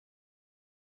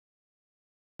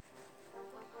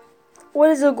What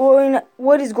is going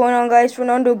on, guys?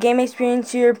 Fernando Game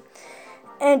Experience here.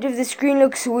 And if the screen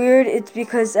looks weird, it's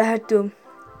because I had to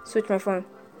switch my phone.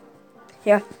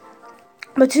 Yeah.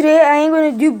 But today I ain't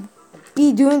gonna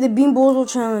be doing the Bean Boozled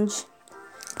challenge.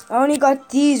 I only got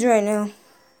these right now.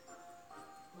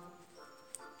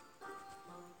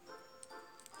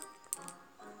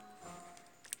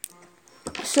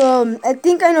 So I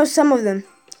think I know some of them.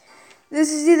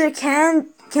 This is either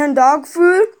canned dog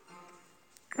food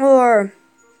or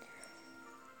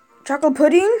chocolate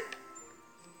pudding.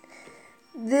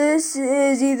 This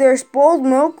is either spoiled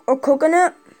milk or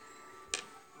coconut.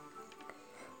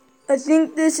 I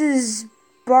think this is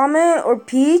pommet or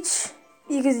peach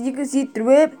because you can see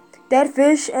through it. Dead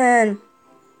fish and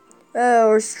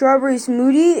or strawberry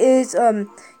smoothie is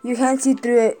you can't see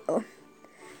through it.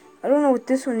 I don't know what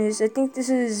this one is. I think this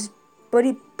is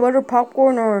butter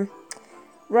popcorn or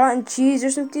rotten cheese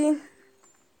or something.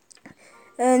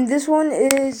 And this one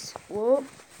is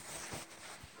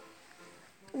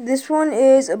this one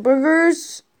is a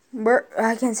burgers.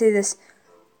 I can't say this.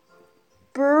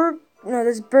 No,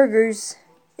 that's burgers.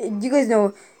 You guys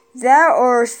know that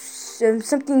or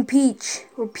something peach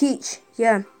or peach.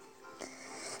 Yeah.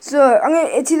 So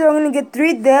it's either I'm gonna get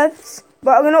 3 deaths,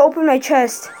 but I'm gonna open my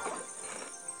chest.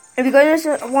 If you guys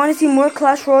want to see more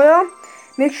Clash Royale,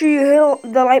 make sure you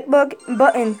hit the like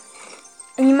button.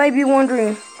 And you might be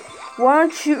wondering, why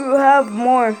don't you have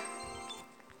more?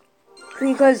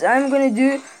 Because I'm gonna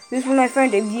do this with my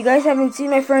friend. If you guys haven't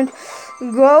seen my friend,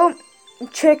 go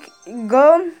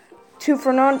to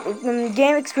Fernando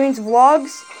Game Experience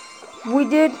Vlogs. We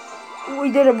did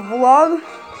a vlog.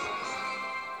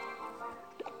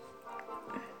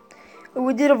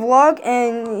 We did a vlog,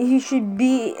 and he should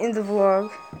be in the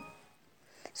vlog.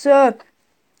 So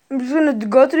I'm just gonna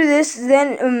go through this.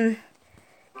 Then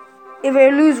if I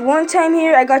lose one time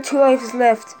here, I got 2 lives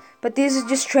left. But this is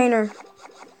just trainer,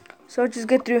 so I'll just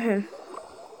get through him.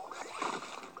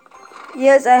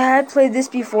 Yes, I had played this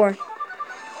before.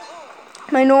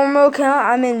 My normal account,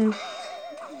 I'm in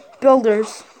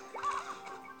builders.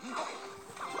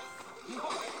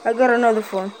 I got another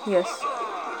phone. Yes,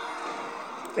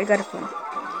 I got a phone.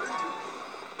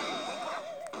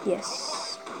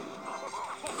 Yes.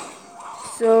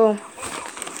 So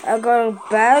I got a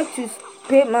bag to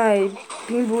spit my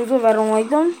Bean Boozled if I don't like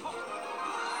them.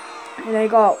 And I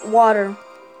got water.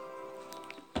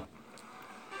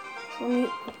 So let me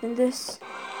open this.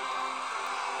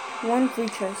 1 free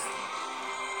chest.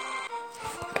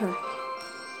 Okay.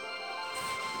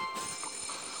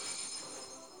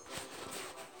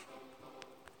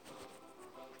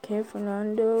 Okay,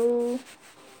 Fernando.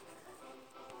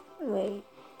 Wait.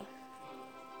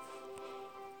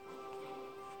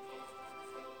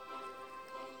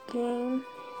 Game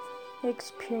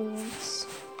experience.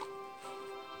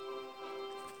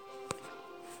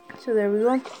 So there we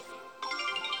go.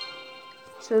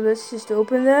 So let's just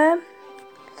open that.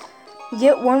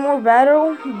 Get 1 more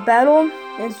battle,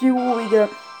 and see what we get.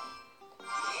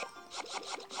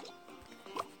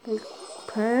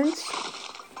 Prince,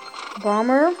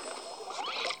 bomber.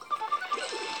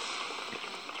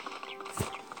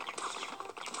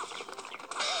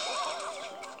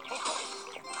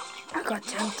 I got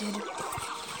tempted,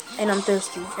 and I'm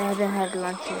thirsty. I haven't had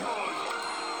lunch yet.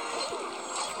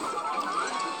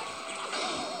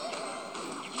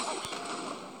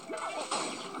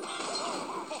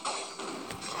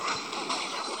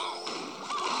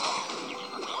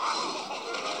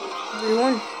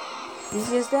 Everyone,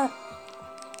 easy as that.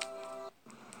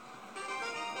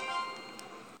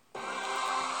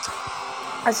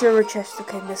 A silver chest.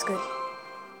 Okay, that's good.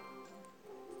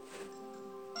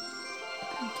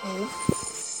 Okay.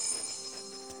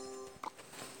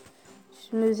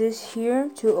 Just move this here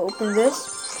to open this.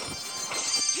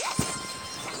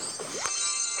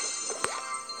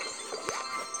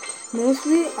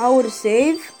 Mostly, I would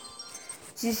save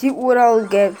to see what I'll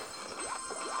get.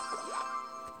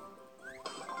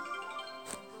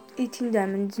 18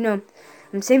 diamonds. No,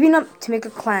 I'm saving up to make a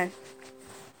clan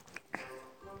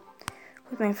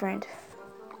with my friend.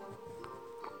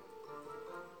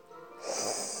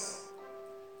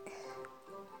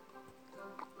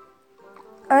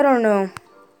 I don't know.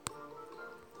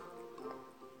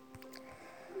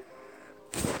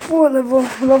 Level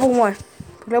 1.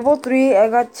 Level 3, I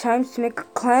got time to make a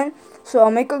clan. So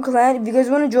I'll make a clan. If you guys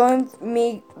want to join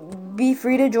me, be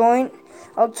free to join.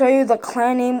 I'll tell you the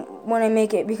clan name when I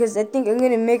make it, because I think I'm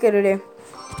going to make it today.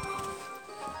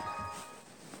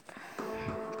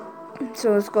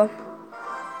 So let's go.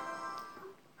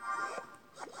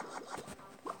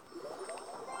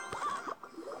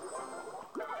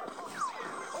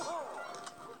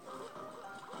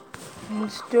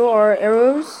 Let's do our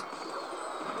arrows.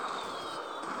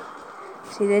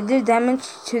 See, they did damage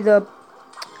to the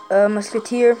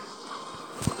musketeer.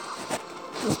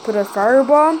 Let's put a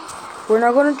fireball. We're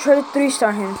not gonna try to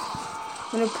 3-star him.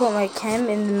 I'm gonna put my chem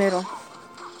in the middle.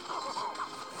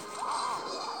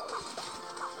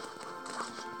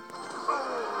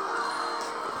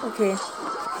 Okay.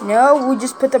 Now we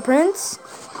just put the prince.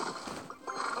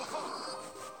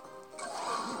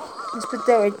 Let's put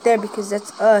that right there because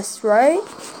that's us, right?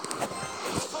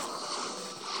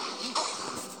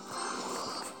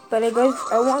 But I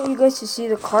want you guys to see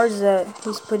the cards that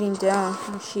he's putting down.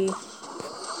 Or she.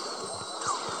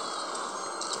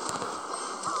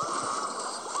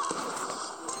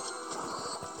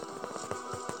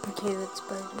 Okay, that's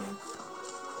Spider-Man.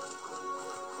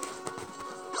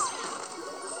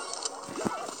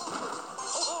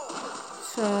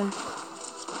 So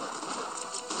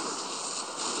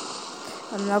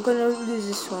I'm not gonna lose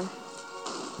this one.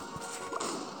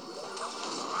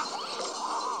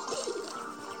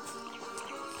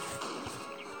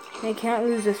 I can't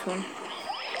lose this one.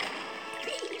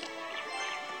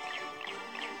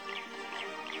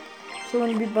 So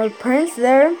I'm gonna be my prince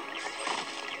there.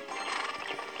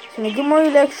 So I'm gonna get more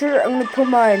lecture. I'm gonna put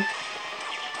my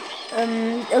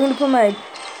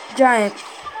giant.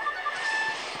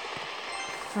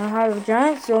 I don't have a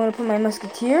giant, so I'm gonna put my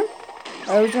musketeer.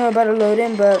 I was about to load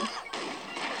in, but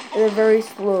they're very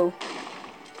slow.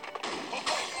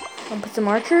 I'm gonna put some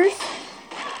archers.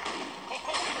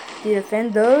 To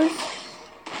defend those.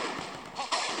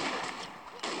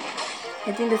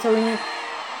 I think that's all we need.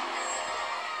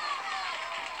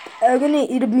 I'm gonna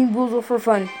eat a bean boozle for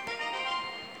fun.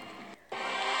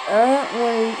 I'm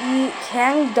gonna eat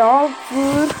canned dog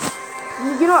food.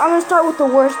 You know, I'm gonna start with the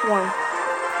worst one.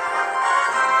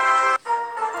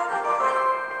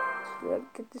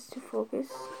 Get this to focus.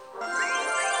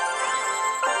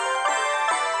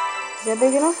 Is that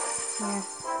big enough? Yeah.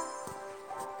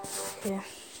 Okay.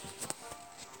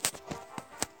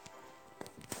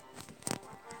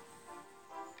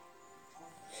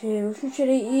 Okay, which one should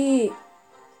I eat?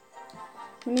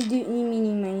 Let me do eeny,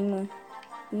 meeny, miny, mo.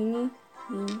 Eeny.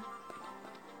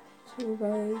 So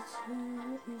guys,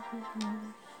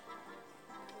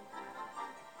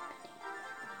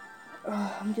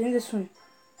 I'm doing this one.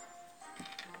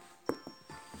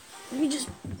 Let me just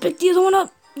pick the other one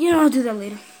up. You know, I'll do that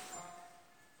later.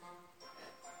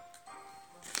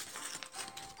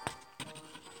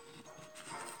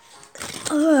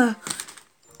 I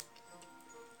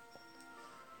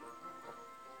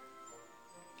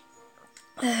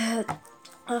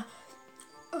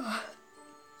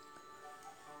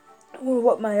wanna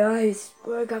wipe my eyes,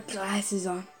 but I got glasses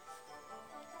on.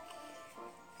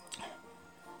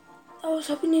 I was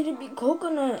hoping it'd be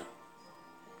coconut.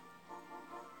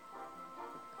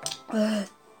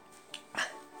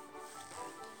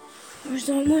 There's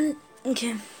no one.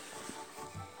 Okay.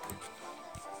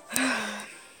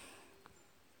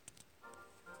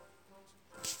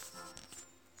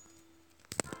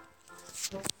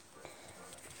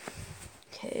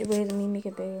 Okay, wait, let me make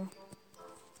it bigger.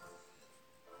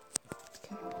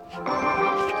 Okay.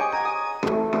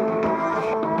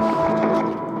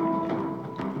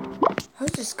 How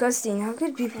disgusting. How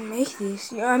could people make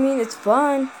these? Yeah, I mean, it's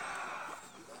fun.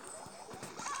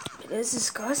 But it's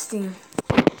disgusting.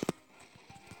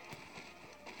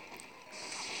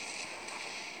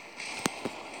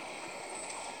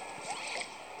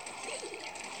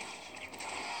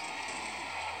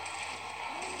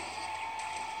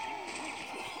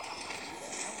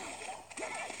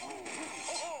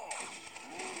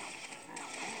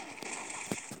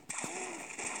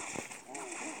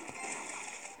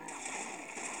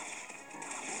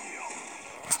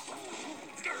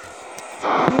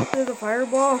 After the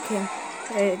fireball, okay.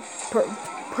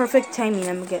 Perfect timing.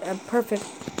 I'm gonna get a perfect.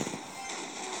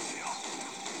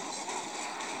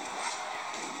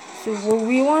 So what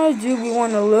we want to do, we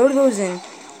want to load those in.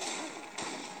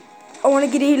 I want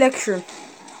to get a lecture.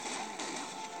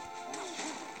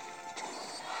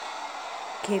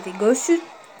 Okay, if it goes to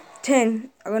 10,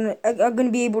 I'm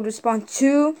gonna be able to spawn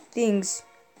 2 things.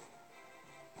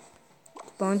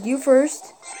 Spawn you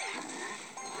first.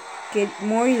 Get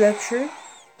more lecture.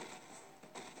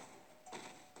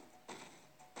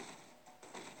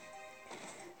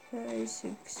 Five,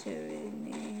 6,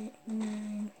 7, 8,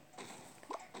 9.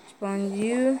 Spawn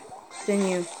you, then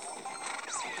you.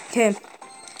 Okay.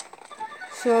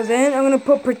 So then I'm gonna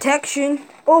put protection.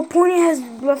 Oh, Pony has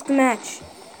left the match.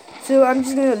 So I'm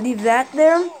just gonna leave that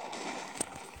there.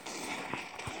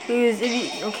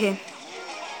 Okay.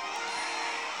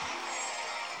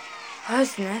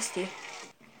 That's nasty.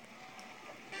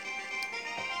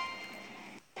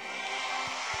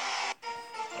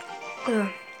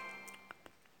 I'm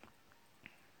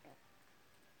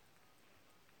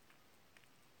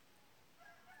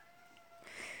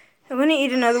gonna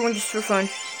eat another one just for fun.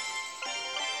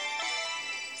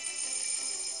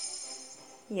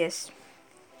 Yes.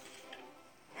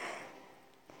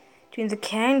 Doing the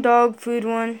canned dog food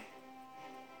one.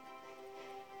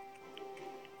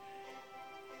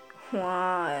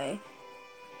 Why?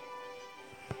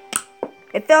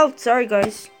 It fell. Sorry,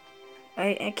 guys.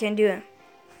 I can't do it.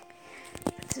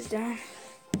 Put this down.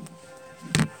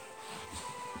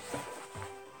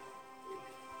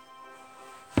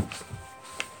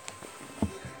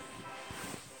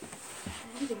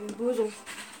 Boozled.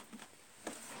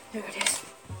 There it is.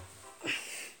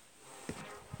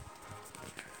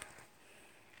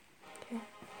 Okay.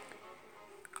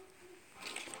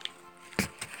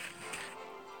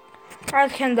 I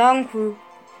can down crew.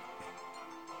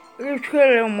 Let's try a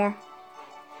little more.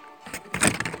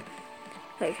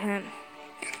 I can't.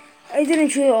 I didn't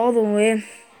chew it all the way.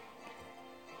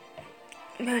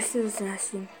 But it still is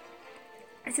nasty.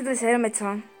 I still just had it on my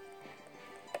tongue.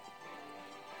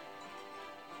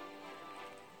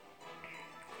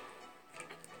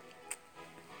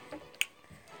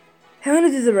 I'm gonna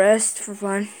do the rest for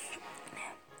fun.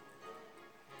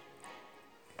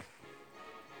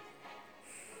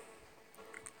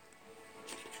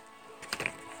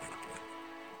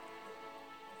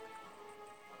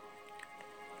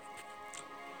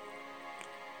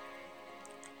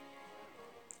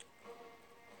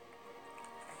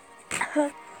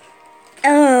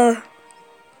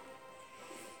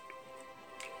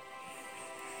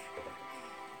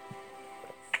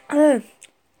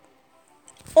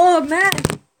 Oh man!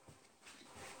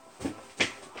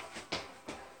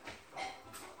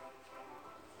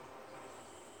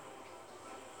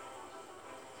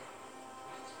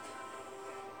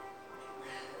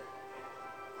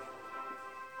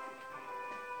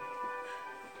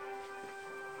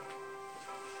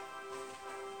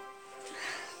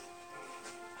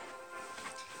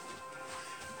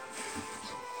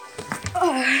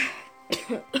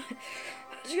 I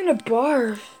was gonna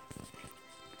barf.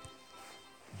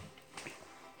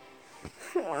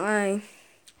 Why?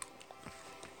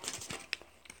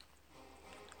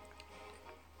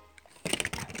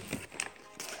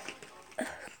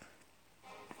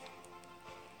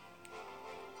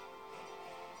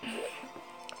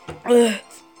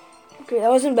 Okay, that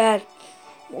wasn't bad.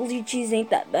 Moldy cheese ain't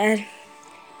that bad.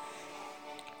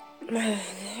 It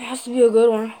has to be a good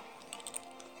one.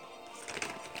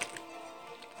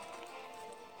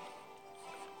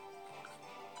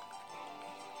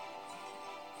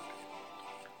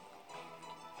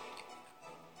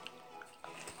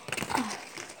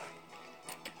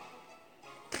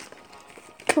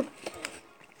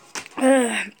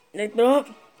 I throw up.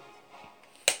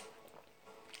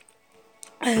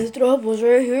 The throw up was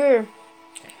right here.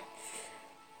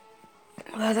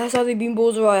 That's how the bean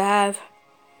bowls are I have.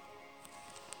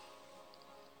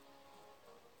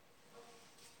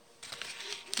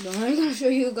 No, I'm gonna show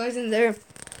you guys in there.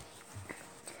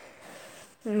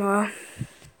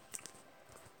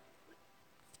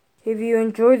 If you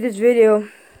enjoyed this video,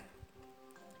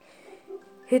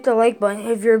 hit the like button.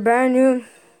 If you're brand new,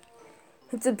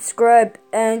 hit subscribe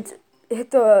and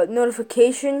hit the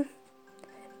notification.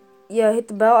 Yeah, hit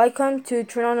the bell icon to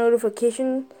turn on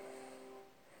notification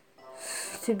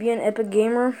to be an epic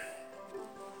gamer.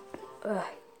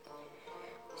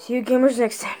 See you gamers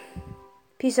next time.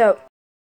 Peace out.